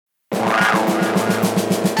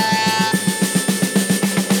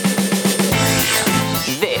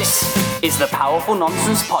the Powerful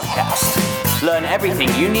Nonsense Podcast. Learn everything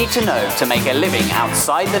you need to know to make a living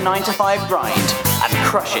outside the 9-to-5 grind and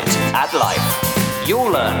crush it at life. You'll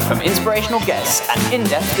learn from inspirational guests and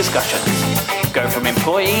in-depth discussions. Go from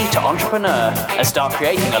employee to entrepreneur and start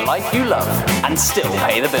creating a life you love and still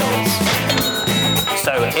pay the bills.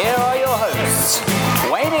 So here are your hosts,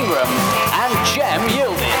 Wayne Ingram and Jem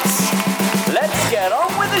Yildiz. Let's get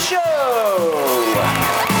on with the show!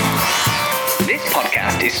 This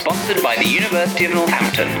podcast is sponsored by the University of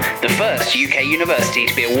Northampton, the first UK university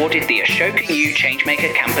to be awarded the Ashoka U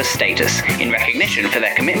Changemaker Campus status in recognition for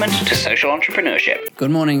their commitment to social entrepreneurship.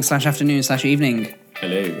 Good morning / afternoon / evening.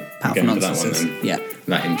 Hello. Powerful Nonsenses. Yeah.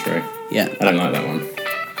 That intro. Yeah. I don't like that one.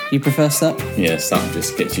 You prefer Sup? Yeah, Sup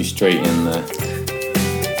just gets you straight in there.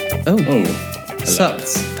 Sup,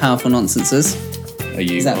 Powerful Nonsenses.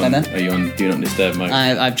 Is that better? Are you on Do Not Disturb mode?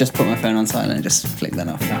 I've just put my phone on silent and just flicked that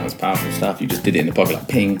off. That was powerful stuff. You just did it in the pocket like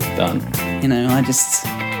ping, done. You know,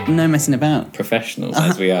 no messing about. Professionals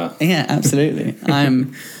as we are. Yeah, absolutely.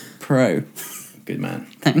 I'm pro. Good man.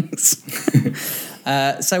 Thanks.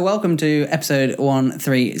 So welcome to episode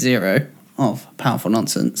 130 of Powerful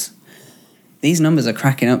Nonsense. These numbers are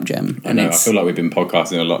cracking up, Jem. I know, I feel like we've been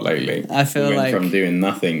podcasting a lot lately. I feel we like... went from doing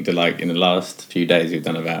nothing to in the last few days we've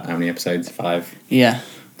done about, how many episodes? 5? Yeah.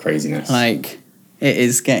 Craziness. It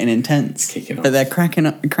is getting intense. It's kicking off. But they're cranking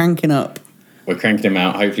up. We're cranking them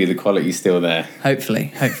out. Hopefully the quality's still there.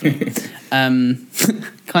 Hopefully. Kind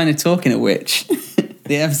of talking of which...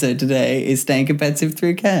 The episode today is staying competitive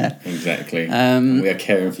through care. Exactly. We are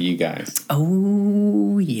caring for you guys.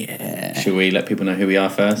 Oh, yeah. Should we let people know who we are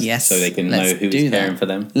first? Yes. So they can know who's caring for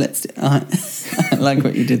them? I like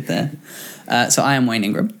what you did there. So I am Wayne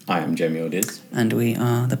Ingram. I am Jem Yildiz. And we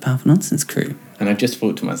are the Powerful Nonsense crew. And I just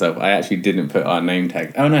thought to myself, I actually didn't put our name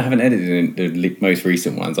tag. Oh, no, I haven't edited the most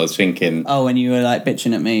recent ones. I was thinking... Oh, when you were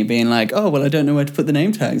bitching at me, being like, oh, well, I don't know where to put the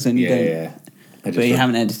name tags. And you don't. Yeah. But you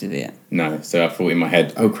haven't edited it yet? No, so I thought in my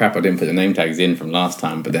head, oh crap, I didn't put the name tags in from last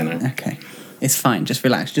time, but then Okay, it's fine, just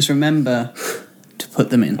relax. Just remember to put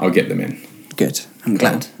them in. I'll get them in. Good, I'm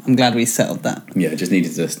glad. I'm glad we settled that. Yeah, I just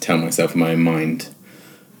needed to tell myself in my own mind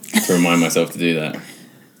to remind myself to do that.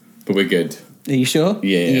 But we're good. Are you sure?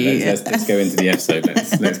 Yeah. Let's go into the episode.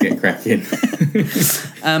 Let's get cracking.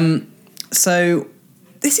 So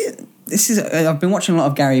this is I've been watching a lot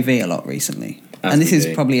of Gary Vee recently. And this is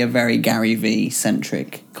probably a very Gary Vee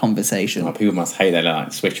centric conversation. Oh, people must hate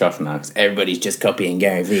that, switch off now because everybody's just copying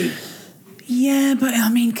Gary Vee. Yeah, but I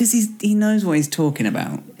mean, because he knows what he's talking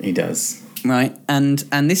about. He does, right? And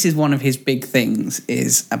this is one of his big things,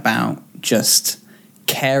 is about just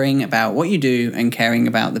caring about what you do and caring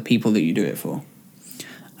about the people that you do it for,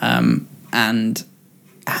 and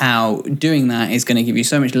how doing that is going to give you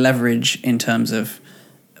so much leverage in terms of.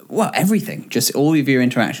 Well, everything, just all of your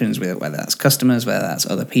interactions with it, whether that's customers, whether that's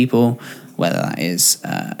other people, whether that is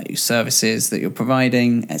your services that you're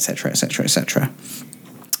providing, etc., etc., etc.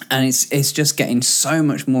 And it's just getting so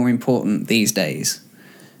much more important these days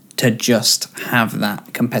to just have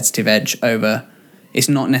that competitive edge over. It's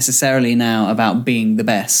not necessarily now about being the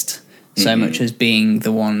best so much as being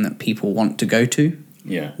the one that people want to go to.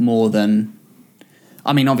 Yeah. More than.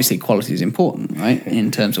 I mean, obviously, quality is important, right? In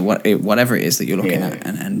terms of whatever it is that you're looking at,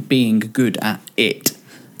 and being good at it,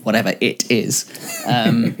 whatever it is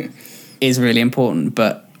really important.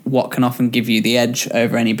 But what can often give you the edge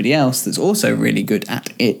over anybody else that's also really good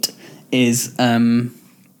at it is,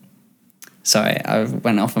 sorry, I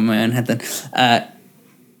went off on my own head then.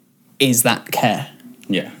 Is that care?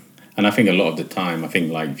 Yeah. And I think a lot of the time,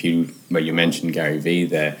 where you mentioned Gary Vee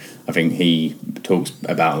there, I think he talks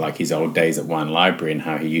about his old days at Wine Library and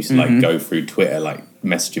how he used to go through Twitter,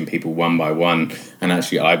 messaging people one by one. And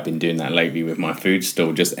actually, I've been doing that lately with my food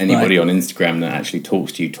store. Just anybody on Instagram that actually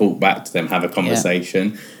talks to you, talk back to them, have a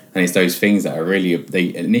conversation. Yeah. And it's those things that are really,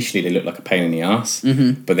 initially they look like a pain in the ass,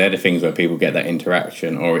 but they're the things where people get that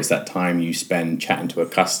interaction, or it's that time you spend chatting to a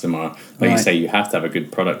customer. You say, you have to have a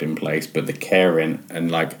good product in place, but the caring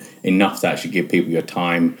and enough to actually give people your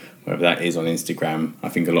time, whether that is on Instagram. I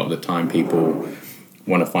think a lot of the time people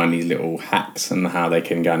want to find these little hacks and how they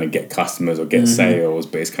can kind of get customers or get sales,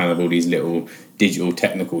 but it's kind of all these little digital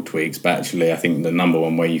technical tweaks. But actually, I think the number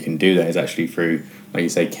one way you can do that is actually through, like you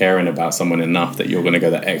say, caring about someone enough that you're going to go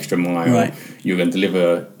that extra mile. Right. You're going to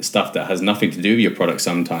deliver stuff that has nothing to do with your product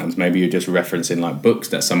sometimes. Maybe you're just referencing books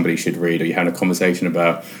that somebody should read, or you're having a conversation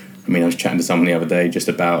about, I was chatting to someone the other day just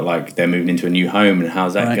about they're moving into a new home and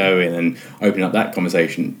how's that going, and opening up that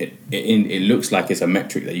conversation. It looks like it's a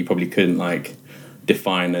metric that you probably couldn't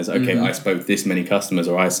define as, okay, I spoke to this many customers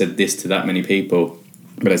or I said this to that many people.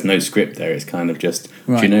 but there's no script there. It's kind of just,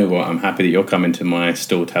 Right. do you know what? I'm happy that you're coming to my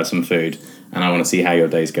stall to have some food, and I want to see how your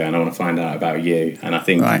day's going. I want to find out about you. And I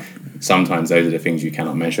think Right. sometimes those are the things you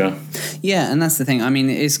cannot measure. Yeah, and that's the thing. I mean,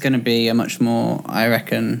 it is going to be a much more, I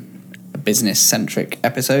reckon, a business-centric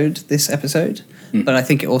episode, this episode. But I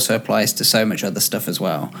think it also applies to so much other stuff as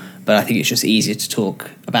well. But I think it's just easier to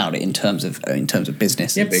talk about it in terms of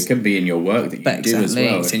business. Yeah, but it could be in your work that you But do as exactly,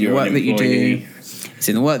 well. it's If in your you're work an that you do. employee, It's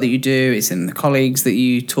in the work that you do. It's in the colleagues that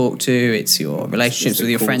you talk to. It's your relationships the with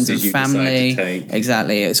your friends and courses you decide to family. take.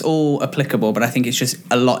 Exactly, it's all applicable. But I think it's just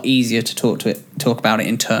a lot easier to talk about it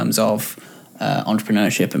in terms of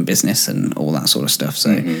entrepreneurship and business and all that sort of stuff.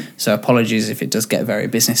 So, so apologies if it does get very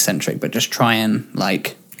business centric, but just try and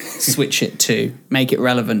like switch it to make it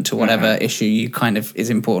relevant to whatever issue you kind of is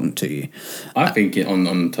important to you. I think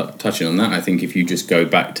touching on that, I think if you just go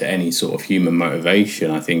back to any sort of human motivation,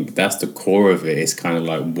 I think that's the core of it. It's kind of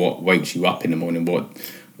like what wakes you up in the morning,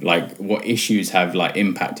 what issues have like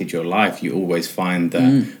impacted your life. You always find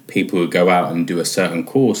that people who go out and do a certain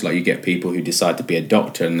course, like you get people who decide to be a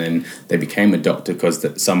doctor and then they became a doctor because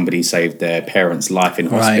that somebody saved their parents' life in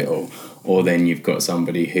hospital, or then you've got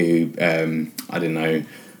somebody who I don't know,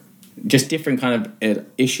 just different kind of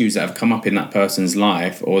issues that have come up in that person's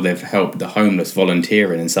life, or they've helped the homeless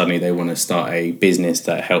volunteering and suddenly they want to start a business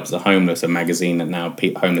that helps the homeless, a magazine that now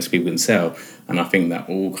homeless people can sell. And I think that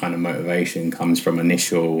all kind of motivation comes from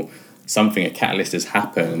a catalyst has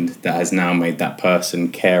happened that has now made that person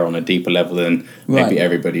care on a deeper level than maybe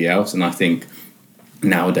everybody else. And I think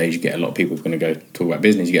nowadays you get a lot of people who are going to go talk about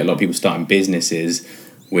business. You get a lot of people starting businesses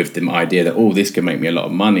with the idea that, this could make me a lot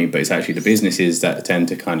of money, but it's actually the businesses that tend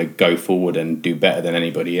to kind of go forward and do better than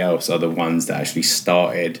anybody else are the ones that actually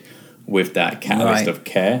started with that catalyst of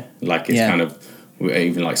care. Like it's kind of,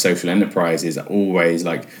 even like social enterprises are always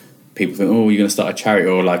like, people think, you're going to start a charity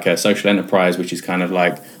or like a social enterprise, which is kind of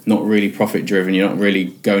like not really profit driven. You're not really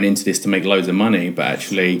going into this to make loads of money, but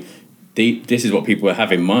actually this is what people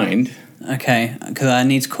have in mind. Okay, because I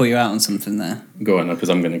need to call you out on something there. Go on, because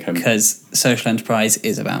I'm going to come. Because social enterprise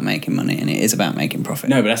is about making money and it is about making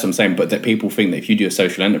profit. No, but that's what I'm saying. But that people think that if you do a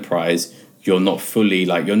social enterprise, you're not fully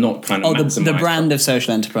like you're not kind of. The brand of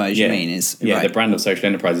social enterprise you mean is the brand of social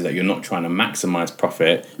enterprise is that you're not trying to maximize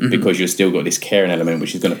profit because you've still got this caring element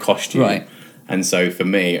which is going to cost you. Right. And so for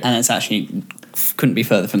me, and it's actually couldn't be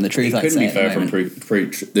further from the truth. It couldn't be further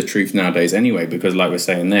from the truth nowadays anyway, because like we're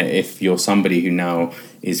saying there, if you're somebody who now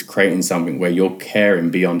is creating something where you're caring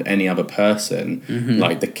beyond any other person,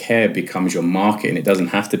 like the care becomes your market, and it doesn't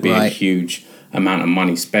have to be a huge amount of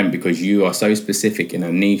money spent because you are so specific in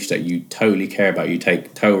a niche that you totally care about. You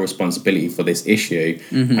take total responsibility for this issue,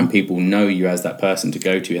 and people know you as that person to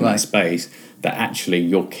go to in that space. That actually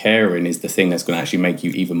your caring is the thing that's going to actually make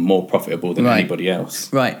you even more profitable than anybody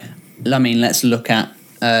else. Right. I mean, let's look at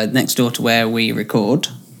next door to where we record.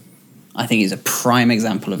 I think is a prime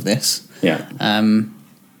example of this. Yeah.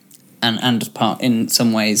 And part in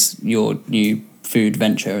some ways your new food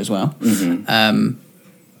venture as well.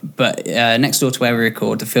 But next door to where we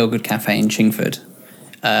record, the Feel Good Cafe in Chingford,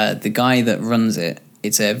 the guy that runs it,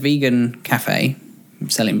 it's a vegan cafe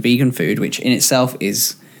selling vegan food, which in itself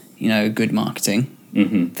is, good marketing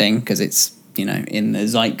thing because it's, in the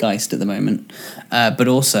zeitgeist at the moment. But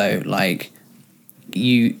also, like,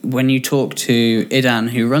 when you talk to Idan,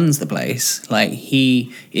 who runs the place, like,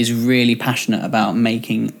 he is really passionate about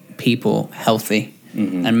making people healthy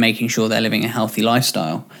and making sure they're living a healthy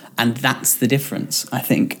lifestyle. And that's the difference, I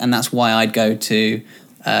think. And that's why I'd go to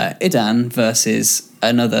Idan versus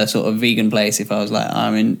another sort of vegan place if I was like,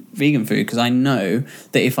 I'm in vegan food, because I know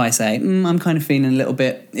that if I say, I'm kind of feeling a little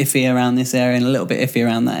bit iffy around this area and a little bit iffy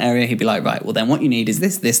around that area, he'd be like, right, well then what you need is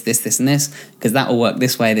this, and this, because that will work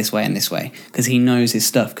this way, and this way, because he knows his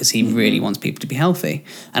stuff, because he really wants people to be healthy.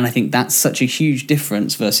 And I think that's such a huge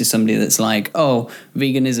difference versus somebody that's like,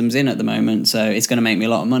 veganism's in at the moment, so it's going to make me a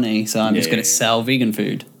lot of money, so I'm just going to sell vegan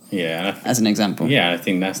food. Yeah. As an example. Yeah, I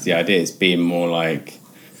think that's the idea. It's being more like,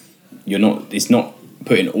 it's not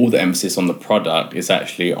putting all the emphasis on the product, it's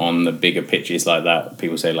actually on the bigger picture. It's like that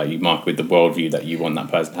people say, like, you market with the worldview that you want that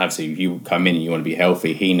person to have. So if you come in and you want to be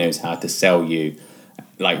healthy, he knows how to sell you.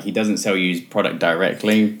 Like, he doesn't sell you his product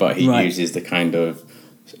directly, but he uses the kind of,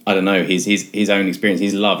 I don't know, his own experience,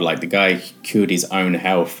 his love. Like, the guy cured his own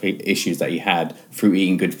health issues that he had through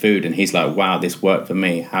eating good food, and he's like, wow, this worked for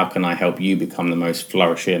me. How can I help you become the most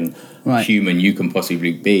flourishing human you can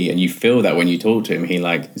possibly be? And you feel that when you talk to him.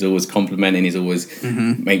 He's always complimenting, he's always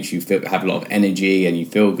makes you have a lot of energy, and you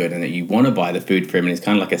feel good, and that you want to buy the food for him. And it's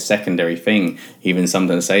kind of like a secondary thing. Even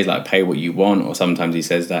sometimes says like, pay what you want, or sometimes he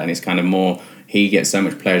says that, and it's kind of more, he gets so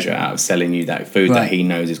much pleasure out of selling you that food that he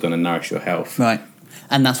knows is going to nourish your health. Right.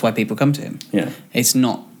 And that's why people come to him. Yeah. It's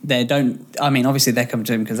not, obviously they come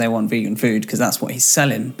to him because they want vegan food because that's what he's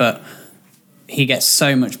selling, but he gets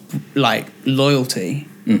so much like loyalty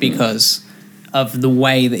because of the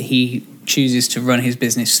way that he chooses to run his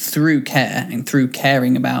business through care and through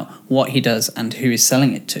caring about what he does and who he's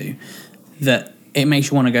selling it to, that it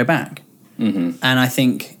makes you want to go back. And I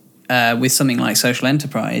think with something like social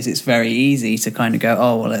enterprise, it's very easy to kind of go,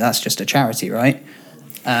 oh, well, that's just a charity, right?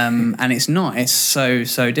 And it's not. It's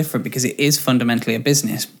so different because it is fundamentally a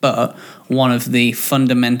business. But one of the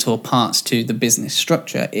fundamental parts to the business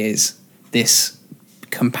structure is this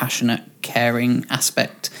compassionate, caring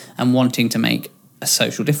aspect and wanting to make a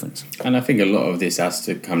social difference. And I think a lot of this has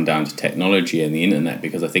to come down to technology and the internet,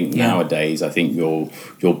 because I think nowadays, I think your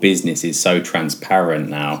business is so transparent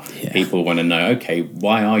now. Yeah. People want to know, okay,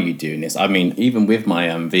 why are you doing this? I mean, even with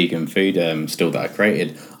my vegan food store that I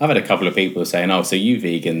created, I've had a couple of people saying, oh, so you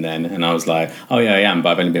vegan then? And I was like, oh yeah, I am, but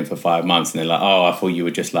I've only been for 5 months. And they're like, oh, I thought you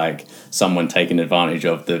were just like someone taking advantage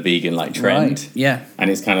of the vegan like trend. Right. Yeah.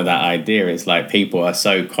 And it's kind of that idea. It's like people are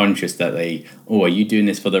so conscious that are you doing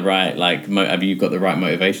this for the right, like, have you got the right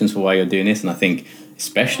motivations for why you're doing this? And I think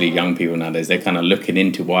especially young people nowadays, they're kind of looking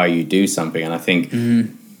into why you do something. And I think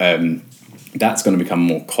that's going to become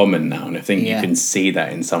more common now. And I think you can see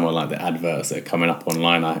that in some of like the adverts that are coming up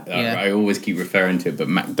online. I always keep referring to it, but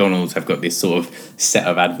McDonald's have got this sort of set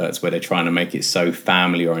of adverts where they're trying to make it so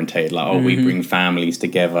family orientated. Like, we bring families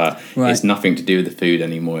together. Right. It's nothing to do with the food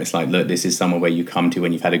anymore. It's like, look, this is somewhere where you come to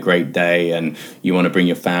when you've had a great day and you want to bring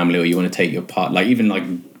your family, or you want to take your part, like even like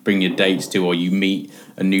bring your dates to, or you meet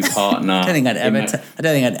a new partner. I don't think I'd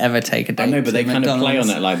ever take a date. I know, but they kind McDonald's. of play on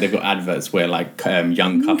it. Like they've got adverts where like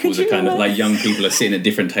young couples are kind of like, young people are sitting at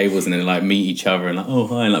different tables and then like meet each other and like, oh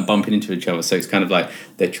hi, and like bumping into each other. So it's kind of like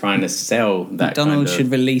they're trying to sell that. McDonald's should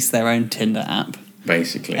release their own Tinder app.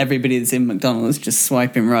 Basically, everybody that's in McDonald's just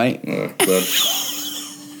swiping right. Oh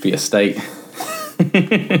god, be a state.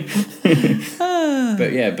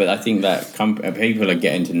 But I think that people are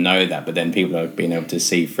getting to know that, but then people are being able to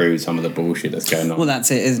see through some of the bullshit that's going on. Well,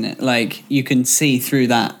 that's it, isn't it? Like, you can see through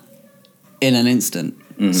that in an instant.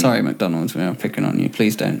 Sorry, McDonald's, we're picking on you.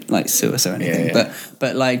 Please don't like sue us or anything. Yeah.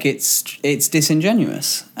 But like it's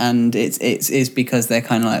disingenuous, and it's because they're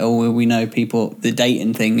kind of like, oh, well, we know people. The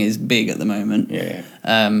dating thing is big at the moment. Yeah.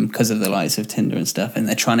 Because of the likes of Tinder and stuff, and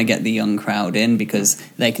they're trying to get the young crowd in because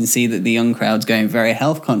they can see that the young crowd's going very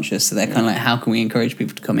health conscious. So they're kind of like, how can we encourage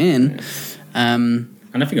people to come in? Yeah.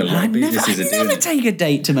 And I think a lot of businesses are doing it. I'd never take a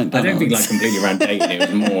date to McDonald's. I don't think like completely around dating.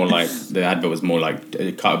 It was more like the advert was more like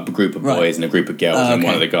a group of boys and a group of girls, and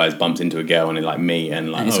one of the guys bumps into a girl and they like meet,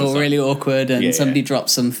 and like and it's all really awkward, and somebody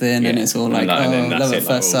drops something, and it's all like love at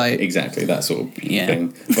first sight. Exactly, that sort of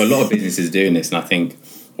thing. But a lot of businesses are doing this, and I think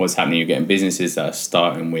what's happening, you're getting businesses that are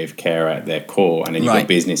starting with care at their core, and then you've got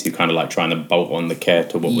business who kind of like trying to bolt on the care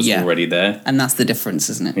to what was already there. And that's the difference,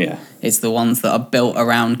 isn't it? Yeah. It's the ones that are built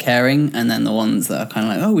around caring, and then the ones that are kind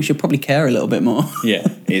of like, oh, we should probably care a little bit more. Yeah,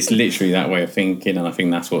 it's literally that way of thinking, and I think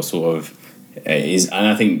that's what sort of is, and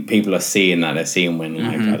I think people are seeing that. They're seeing when,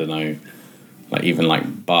 like, I don't know, like even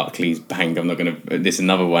like Barclays Bank. I'm not going to. This is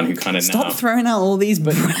another one who kind of stop throwing out all these.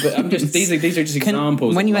 But I'm just these are just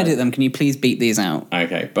examples. When you edit them, can you please beep these out?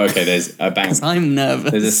 Okay, there's a bank. 'Cause I'm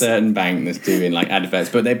nervous. There's a certain bank that's doing like adverts,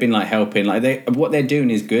 but they've been like helping. Like what they're doing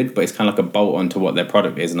is good, but it's kind of like a bolt on to what their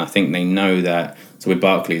product is, and I think they know that. So with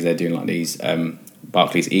Barclays, they're doing like these.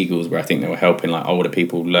 Barclays Eagles, where I think they were helping like older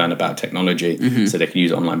people learn about technology so they could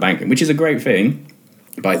use online banking, which is a great thing.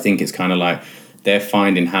 But I think it's kind of like they're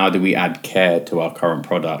finding, how do we add care to our current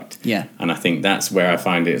product? Yeah. And I think that's where I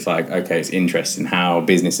find it's like, okay, it's interesting how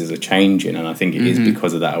businesses are changing. And I think it is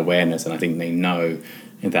because of that awareness. And I think they know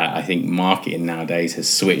that, I think marketing nowadays has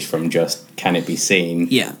switched from just can it be seen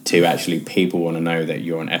to actually people want to know that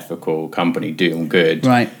you're an ethical company doing good.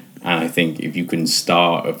 Right. And I think if you can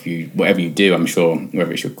start, whatever you do, I'm sure,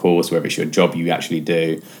 whether it's your course, whether it's your job you actually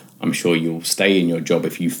do, I'm sure you'll stay in your job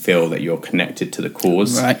if you feel that you're connected to the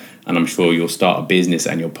cause. Right. And I'm sure you'll start a business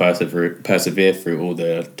and you'll persevere through all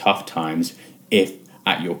the tough times if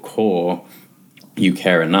at your core you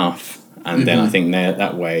care enough. And then I think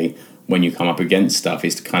that way, when you come up against stuff,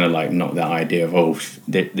 it's kind of like not that idea of, oh,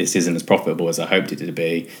 this isn't as profitable as I hoped it to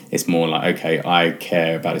be. It's more like, okay, I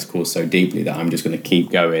care about this cause so deeply that I'm just going to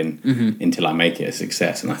keep going until I make it a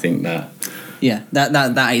success. And I think that... Yeah,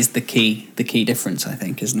 that is the key difference, I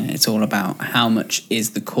think, isn't it? It's all about how much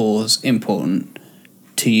is the cause important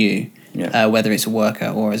to you, whether it's a worker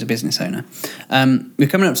or as a business owner. We're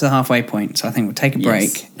coming up to the halfway point, so I think we'll take a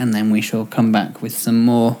break and then we shall come back with some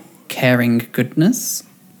more caring goodness.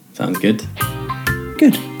 Sounds good.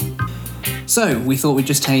 Good. So we thought we'd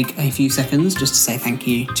just take a few seconds just to say thank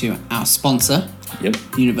you to our sponsor, Yep.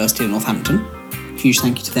 University of Northampton. Huge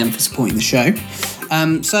thank you to them for supporting the show.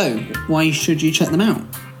 So why should you check them out?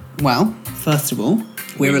 Well, first of all,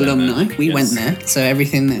 we're alumni. We went there, so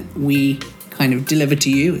everything that we kind of deliver to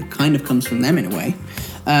you, it kind of comes from them in a way.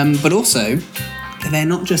 But also, they're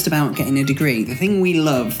not just about getting a degree. The thing we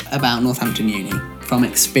love about Northampton Uni, from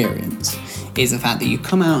experience, is the fact that you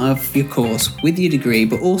come out of your course with your degree,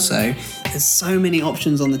 but also there's so many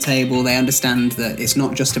options on the table. They understand that it's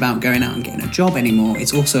not just about going out and getting a job anymore.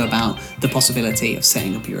 It's also about the possibility of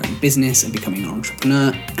setting up your own business and becoming an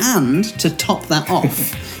entrepreneur. And to top that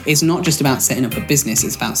off, it's not just about setting up a business,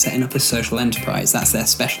 it's about setting up a social enterprise. That's their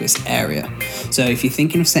specialist area. So if you're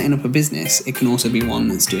thinking of setting up a business, it can also be one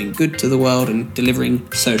that's doing good to the world and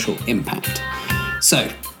delivering social impact. So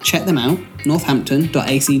check them out,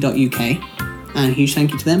 northampton.ac.uk, and a huge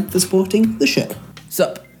thank you to them for supporting the show.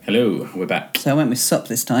 Sup? Hello, we're back. So I went with sup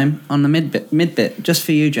this time on the mid bit, just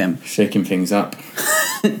for you, Jem. Shaking things up.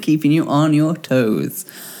 Keeping you on your toes.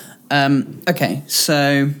 Okay,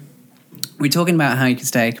 so we're talking about how you can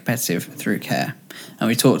stay competitive through care, and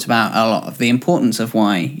we talked about a lot of the importance of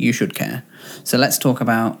why you should care. So let's talk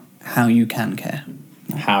about how you can care.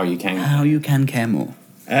 How you can. How you can care more.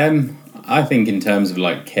 I think in terms of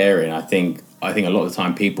like caring, I think a lot of the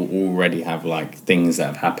time people already have like things that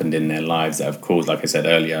have happened in their lives that have caused, like I said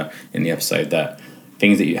earlier in the episode, that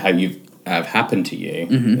things that have happened to you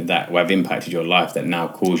that have impacted your life that now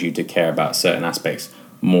cause you to care about certain aspects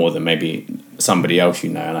more than maybe somebody else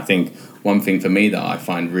you know. And I think one thing for me that I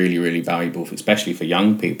find really, really valuable, especially for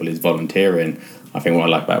young people, is volunteering. I think what I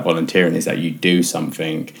like about volunteering is that you do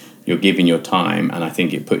something, you're giving your time, and I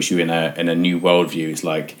think it puts you in a new worldview. It's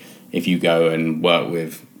like if you go and work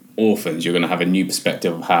with orphans, you're going to have a new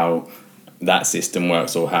perspective of how that system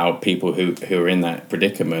works, or how people who are in that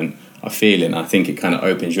predicament are feeling. I think it kind of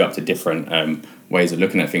opens you up to different ways of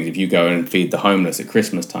looking at things. If you go and feed the homeless at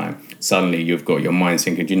Christmas time, suddenly you've got your mind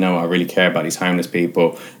thinking, do you know what, I really care about these homeless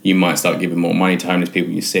people. You might start giving more money to homeless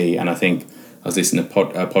people you see. And I think I was listening to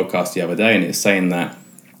a podcast the other day, and it's saying that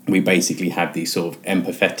we basically have these sort of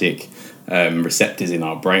empathetic receptors in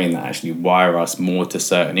our brain that actually wire us more to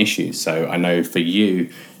certain issues. So I know for you,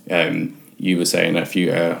 you were saying a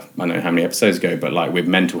few, I don't know how many episodes ago, but like with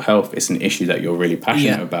mental health, it's an issue that you're really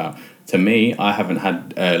passionate about. To me, I haven't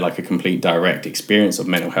had like a complete direct experience of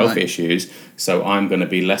mental health issues, so I'm going to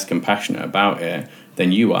be less compassionate about it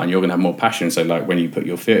than you are, and you're going to have more passion. So like when you put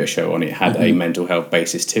your theatre show on, it had a mental health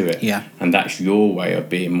basis to it. Yeah. And that's your way of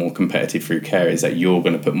being more competitive through care, is that you're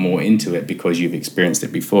going to put more into it because you've experienced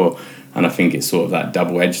it before. And I think it's sort of that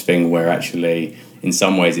double-edged thing where actually in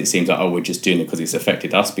some ways it seems like, oh, we're just doing it because it's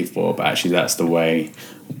affected us before, but actually that's the way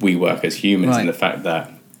we work as humans, and the fact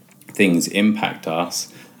that things impact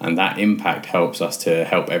us, and that impact helps us to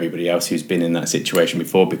help everybody else who's been in that situation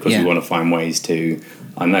before, because we want to find ways to,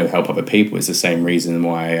 I know, help other people. It's the same reason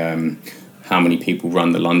why how many people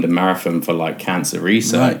run the London Marathon for like cancer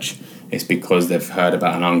research. It's because they've heard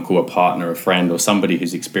about an uncle, a partner, a friend, or somebody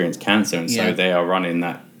who's experienced cancer, and so they are running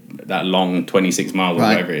that long 26 miles or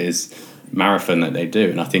whatever it is marathon that they do.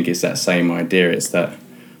 And I think it's that same idea. It's that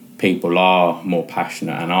people are more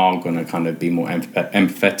passionate and are going to kind of be more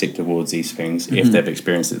empathetic towards these things if they've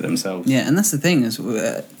experienced it themselves. Yeah, and that's the thing is,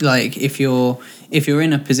 like, if you're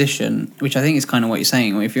in a position, which I think is kind of what you're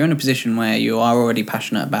saying, if you're in a position where you are already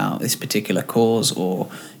passionate about this particular cause,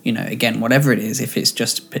 or, you know, again, whatever it is, if it's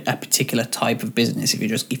just a particular type of business,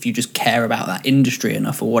 if you just care about that industry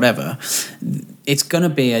enough or whatever, it's going to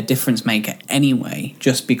be a difference maker anyway,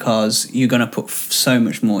 just because you're going to put so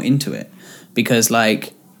much more into it. Because,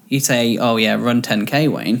 like, you say, oh yeah, run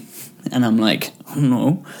 10k, Wayne, and I'm like, oh,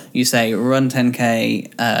 no. You say run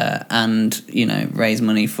 10k and, you know, raise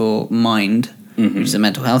money for Mind, which is a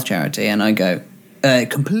mental health charity, and I go, it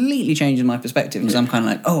completely changes my perspective, because I'm kind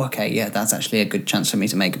of like, oh, okay, yeah, that's actually a good chance for me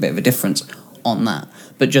to make a bit of a difference on that.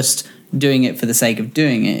 But just doing it for the sake of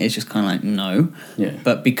doing it is just kind of like, no. Yeah.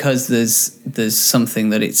 But because there's something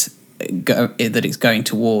that it's going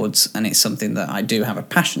towards, and it's something that I do have a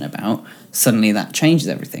passion about, suddenly that changes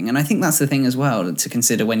everything. And I think that's the thing as well to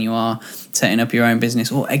consider when you are setting up your own business,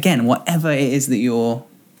 or again, whatever it is that you're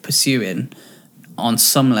pursuing on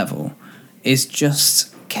some level, is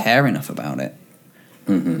just care enough about it.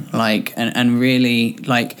 Like, and really,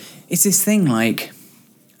 like, it's this thing, like,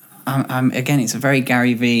 again, it's a very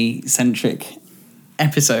Gary Vee centric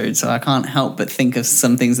episode, so I can't help but think of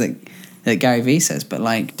some things that Gary Vee says, but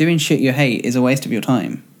like, doing shit you hate is a waste of your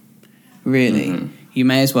time, really. You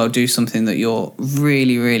may as well do something that you're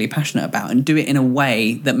really, really passionate about, and do it in a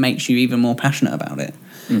way that makes you even more passionate about it.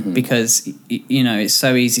 because it's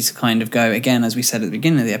so easy to kind of go, again, as we said at the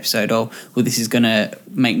beginning of the episode, oh, well, this is going to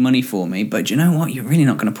make money for me, but do you know what, you're really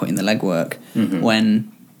not going to put in the legwork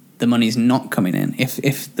when the money's not coming in.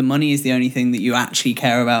 If the money is the only thing that you actually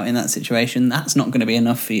care about in that situation, that's not going to be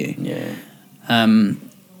enough for you.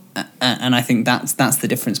 And I think that's the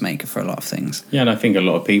difference maker for a lot of things. Yeah, and I think a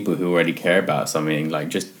lot of people who already care about something, like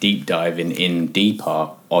just deep diving in deeper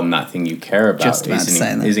on that thing you care about is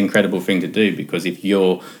an incredible thing to do, because if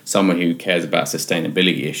you're someone who cares about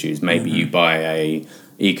sustainability issues, maybe you buy a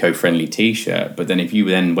eco-friendly t-shirt, but then if you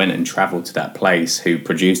then went and traveled to that place who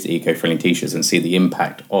produced the eco-friendly t-shirts and see the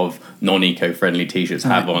impact of non-eco-friendly t-shirts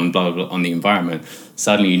have on blah, blah, blah on the environment,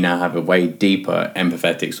 suddenly you now have a way deeper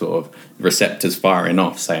empathetic sort of receptors firing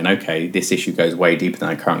off, saying, okay, this issue goes way deeper than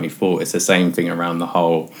I currently thought. It's the same thing around the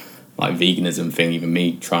whole like veganism thing. Even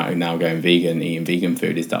me trying now going vegan, eating vegan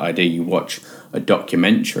food, is the idea you watch a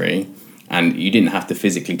documentary and you didn't have to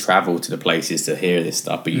physically travel to the places to hear this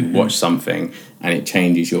stuff, but you watch something and it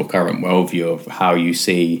changes your current worldview of how you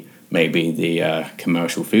see maybe the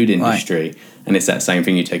commercial food industry. And it's that same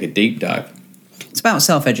thing, you take a deep dive. It's about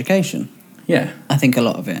self-education. Yeah. I think a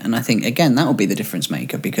lot of it. And I think, again, that will be the difference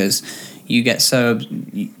maker, because you get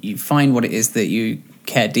you find what it is that you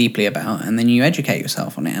care deeply about, and then you educate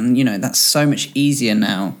yourself on it. And, that's so much easier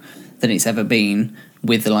now than it's ever been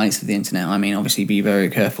with the likes of the internet. I mean, obviously be very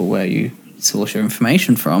careful where you source your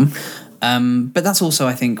information from. But that's also,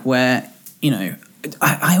 I think, where,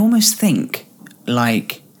 I almost think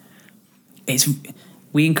like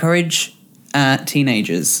we encourage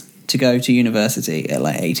teenagers to go to university at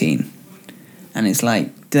like 18. And it's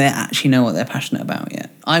like, do they actually know what they're passionate about yet?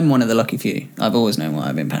 I'm one of the lucky few. I've always known what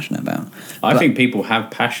I've been passionate about. I think people have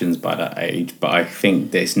passions by that age, but I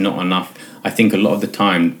think there's not enough. I think a lot of the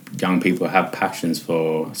time young people have passions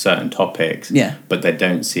for certain topics, but they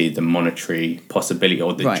don't see the monetary possibility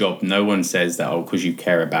or the job. No one says that, because you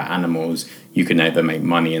care about animals, you can never make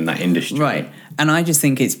money in that industry. Right. And I just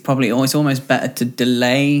think it's almost better to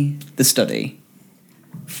delay the study.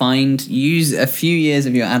 Use a few years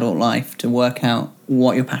of your adult life to work out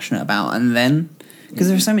what you're passionate about, and then, because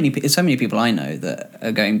there are so many people I know that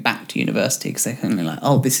are going back to university because they're kind of like,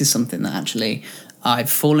 oh, this is something that actually I've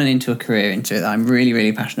fallen into a career into that I'm really,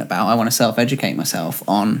 really passionate about. I want to self-educate myself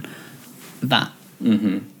on that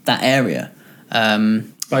area. But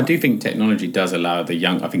I do think technology does allow I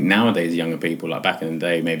think nowadays younger people, like back in the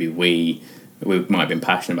day, maybe we might have been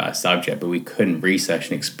passionate about a subject, but we couldn't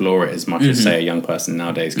research and explore it as much as, say, a young person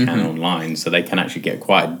nowadays can online. So they can actually get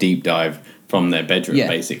quite a deep dive from their bedroom,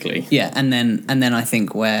 basically. Yeah, and then I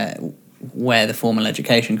think where the formal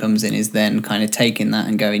education comes in is then kind of taking that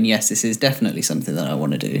and going, yes, this is definitely something that I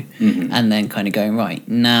want to do. And then kind of going, right,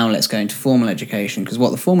 now let's go into formal education, because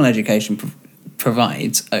what the formal education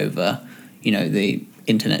provides over, the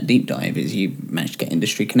internet deep dive is you manage to get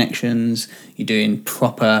industry connections, you're doing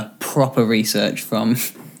proper research from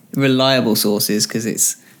reliable sources, because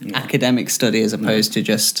it's academic study as opposed to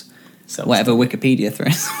just whatever Wikipedia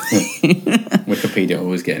throws. Wikipedia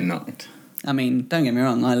always getting knocked. I mean, don't get me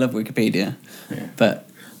wrong, I love Wikipedia, but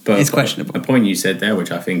it's questionable. A point you said there,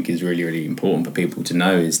 which I think is really, really important for people to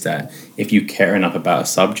know, is that if you care enough about a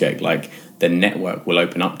subject, like, the network will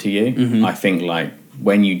open up to you. I think, like,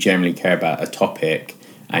 when you generally care about a topic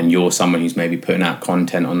and you're someone who's maybe putting out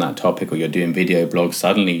content on that topic, or you're doing video blogs,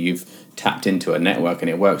 suddenly you've tapped into a network and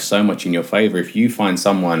it works so much in your favor. If you find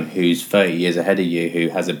someone who's 30 years ahead of you who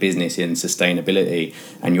has a business in sustainability,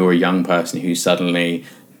 and you're a young person who suddenly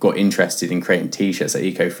got interested in creating t-shirts that are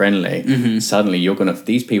eco-friendly, suddenly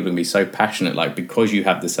these people are going to be so passionate, like, because you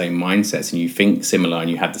have the same mindsets and you think similar and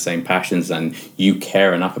you have the same passions and you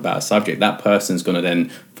care enough about a subject, that person's going to then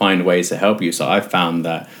find ways to help you. So I've found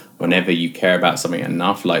that whenever you care about something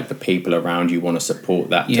enough, like, the people around you want to support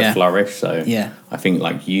that to flourish. So I think,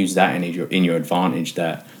 like, use that in your advantage,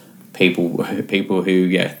 that people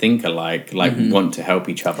who think alike want to help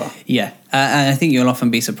each other. And I think you'll often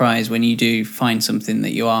be surprised when you do find something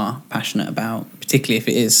that you are passionate about, particularly if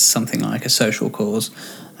it is something like a social cause.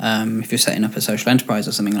 If you're setting up a social enterprise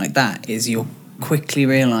or something like that, is you'll quickly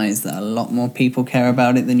realise that a lot more people care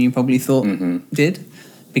about it than you probably thought did,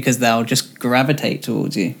 because they'll just gravitate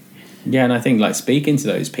towards you. Yeah, and I think, like, speaking to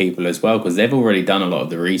those people as well, because they've already done a lot of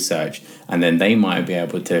the research, and then they might be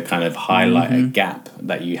able to kind of highlight a gap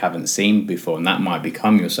that you haven't seen before, and that might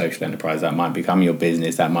become your social enterprise, that might become your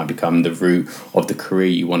business, that might become the route of the career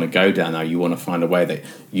you want to go down. Now you want to find a way that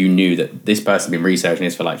you knew that this person's been researching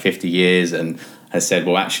this for like 50 years and has said,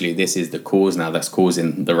 well, actually, this is the cause now that's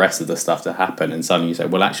causing the rest of the stuff to happen. And suddenly you say,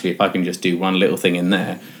 well, actually, if I can just do one little thing in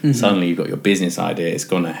there, suddenly you've got your business idea, it's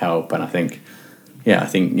going to help. And I think I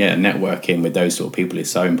think networking with those sort of people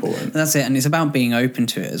is so important. That's it, and it's about being open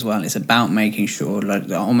to it as well. It's about making sure,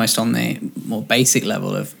 like, almost on the more basic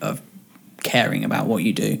level of caring about what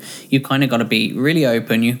you do, you kind of got to be really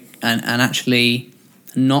open. And actually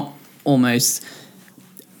not almost.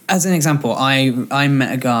 As an example, I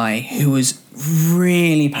met a guy who was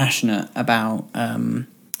really passionate about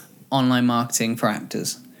online marketing for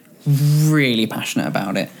actors. Really passionate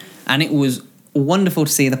about it, and it was wonderful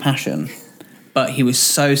to see the passion. But he was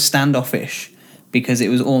so standoffish because it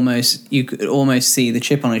was you could almost see the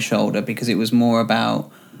chip on his shoulder, because it was more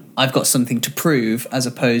about, I've got something to prove, as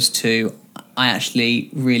opposed to, I actually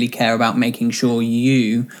really care about making sure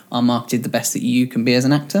you are marketed the best that you can be as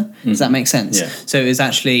an actor. Does that make sense? Yeah. So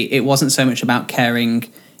it wasn't so much about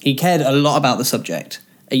caring. He cared a lot about the subject.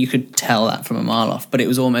 You could tell that from a mile off, but it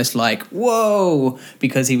was almost like, whoa,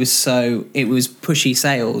 because it was pushy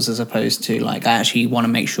sales, as opposed to, like, I actually want to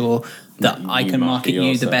make sure that I can market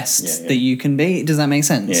you the best that you can be. Does that make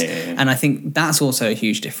sense? Yeah. And I think that's also a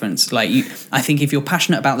huge difference. Like, I think if you're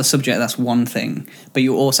passionate about the subject, that's one thing, but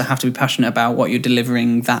you also have to be passionate about what you're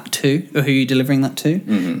delivering that to, or who you're delivering that to.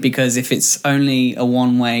 Mm-hmm. Because if it's only a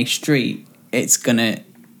one-way street, it's gonna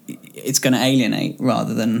alienate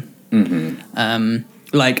rather than. Mm-hmm.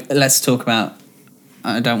 Like, let's talk about,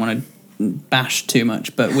 I don't want to bash too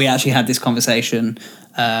much, but we actually had this conversation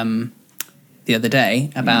the other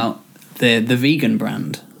day about the vegan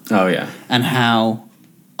brand. Oh, yeah. And how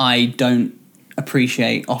I don't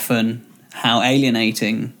appreciate often how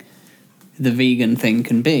alienating the vegan thing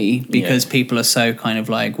can be, because people are so kind of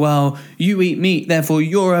like, well, you eat meat, therefore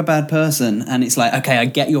you're a bad person. And it's like, okay, I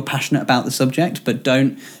get you're passionate about the subject, but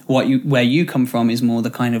where you come from is more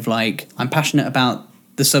the kind of like, I'm passionate about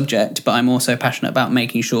the subject, but I'm also passionate about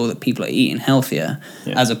making sure that people are eating healthier,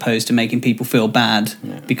 as opposed to making people feel bad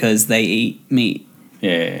because they eat meat.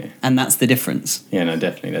 Yeah. And that's the difference. Yeah, no,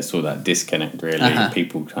 definitely. There's all that disconnect, really.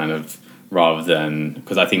 People kind of, rather than,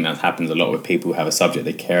 because I think that happens a lot with people who have a subject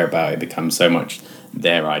they care about, it becomes so much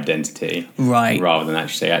their identity, right? Rather than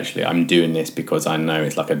actually I'm doing this because I know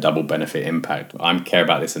it's like a double benefit impact. I care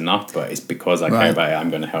about this enough, but it's because I care about it, I'm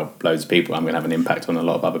going to help loads of people. I'm going to have an impact on a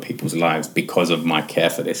lot of other people's lives because of my care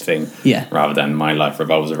for this thing, rather than my life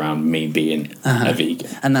revolves around me being a vegan.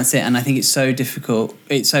 And that's it. And I think it's so difficult,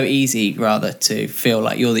 it's so easy rather to feel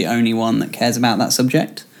like you're the only one that cares about that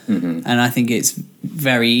subject. Mm-hmm. And I think it's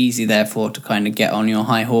very easy, therefore, to kind of get on your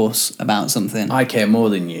high horse about something. I care more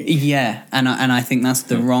than you. Yeah, and I think that's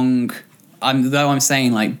the wrong. I'm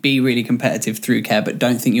saying, like, be really competitive through care, but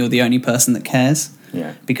don't think you're the only person that cares.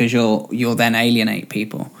 Yeah. Because you'll then alienate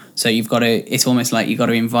people. So you've got to. It's almost like you've got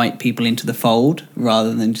to invite people into the fold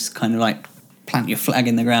rather than just kind of like plant your flag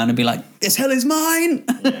in the ground and be like, "This hell is mine."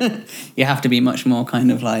 Yeah. You have to be much more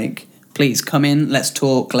kind of like, "Please come in. Let's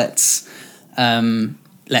talk. Let's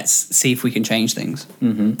see if we can change things."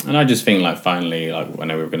 Mm-hmm. And I just think, like, finally, like, I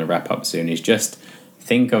know we're going to wrap up soon, is just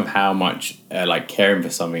think of how much like caring for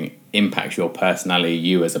something impacts your personality,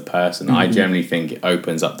 you as a person. Mm-hmm. I generally think it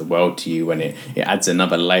opens up the world to you when it adds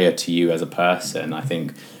another layer to you as a person. I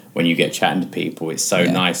think when you get chatting to people, it's so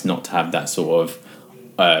nice not to have that sort of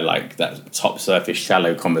like that top surface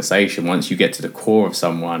shallow conversation. Once you get to the core of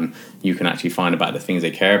someone, you can actually find about the things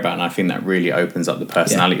they care about, and I think that really opens up the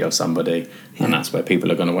personality of somebody, and that's where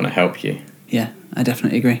people are going to want to help you. Yeah, I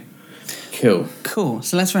definitely agree. Cool.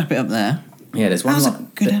 So let's wrap it up there. Yeah, there's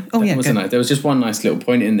one. There was just one nice little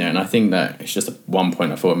point in there, and I think that it's just one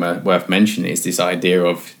point I thought worth mentioning is this idea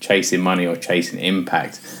of chasing money or chasing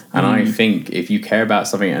impact. And I think if you care about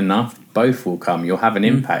something enough, both will come. You'll have an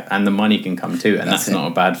impact, and the money can come too, and that's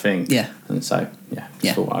not a bad thing. Yeah. And so,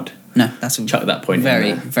 thought I'd that's a chuck that point. Very,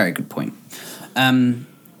 in there. very good point.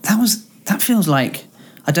 That feels like,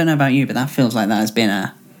 I don't know about you, but that feels like that has been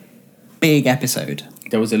a big episode.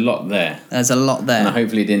 There was a lot there. There's a lot there. And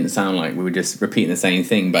hopefully it didn't sound like we were just repeating the same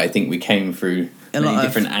thing, but I think we came through many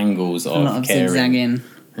different angles of caring. A lot of zigzagging,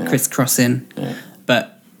 crisscrossing. Yeah.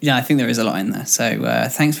 But yeah, I think there is a lot in there. So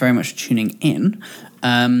thanks very much for tuning in.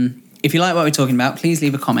 If you like what we're talking about, please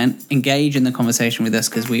leave a comment. Engage in the conversation with us,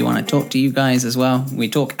 because we want to talk to you guys as well. We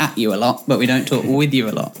talk at you a lot, but we don't talk with you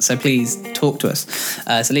a lot. So please talk to us.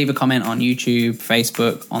 So leave a comment on YouTube,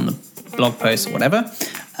 Facebook, on the blog post, or whatever.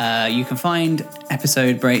 You can find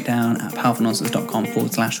episode breakdown at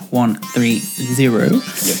powerfulnonsense.com/130.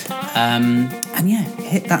 Yep. And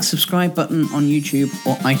hit that subscribe button on YouTube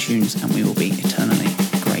or iTunes, and we will be eternally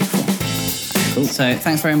grateful. Cool. So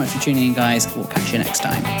thanks very much for tuning in, guys. We'll catch you next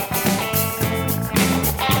time.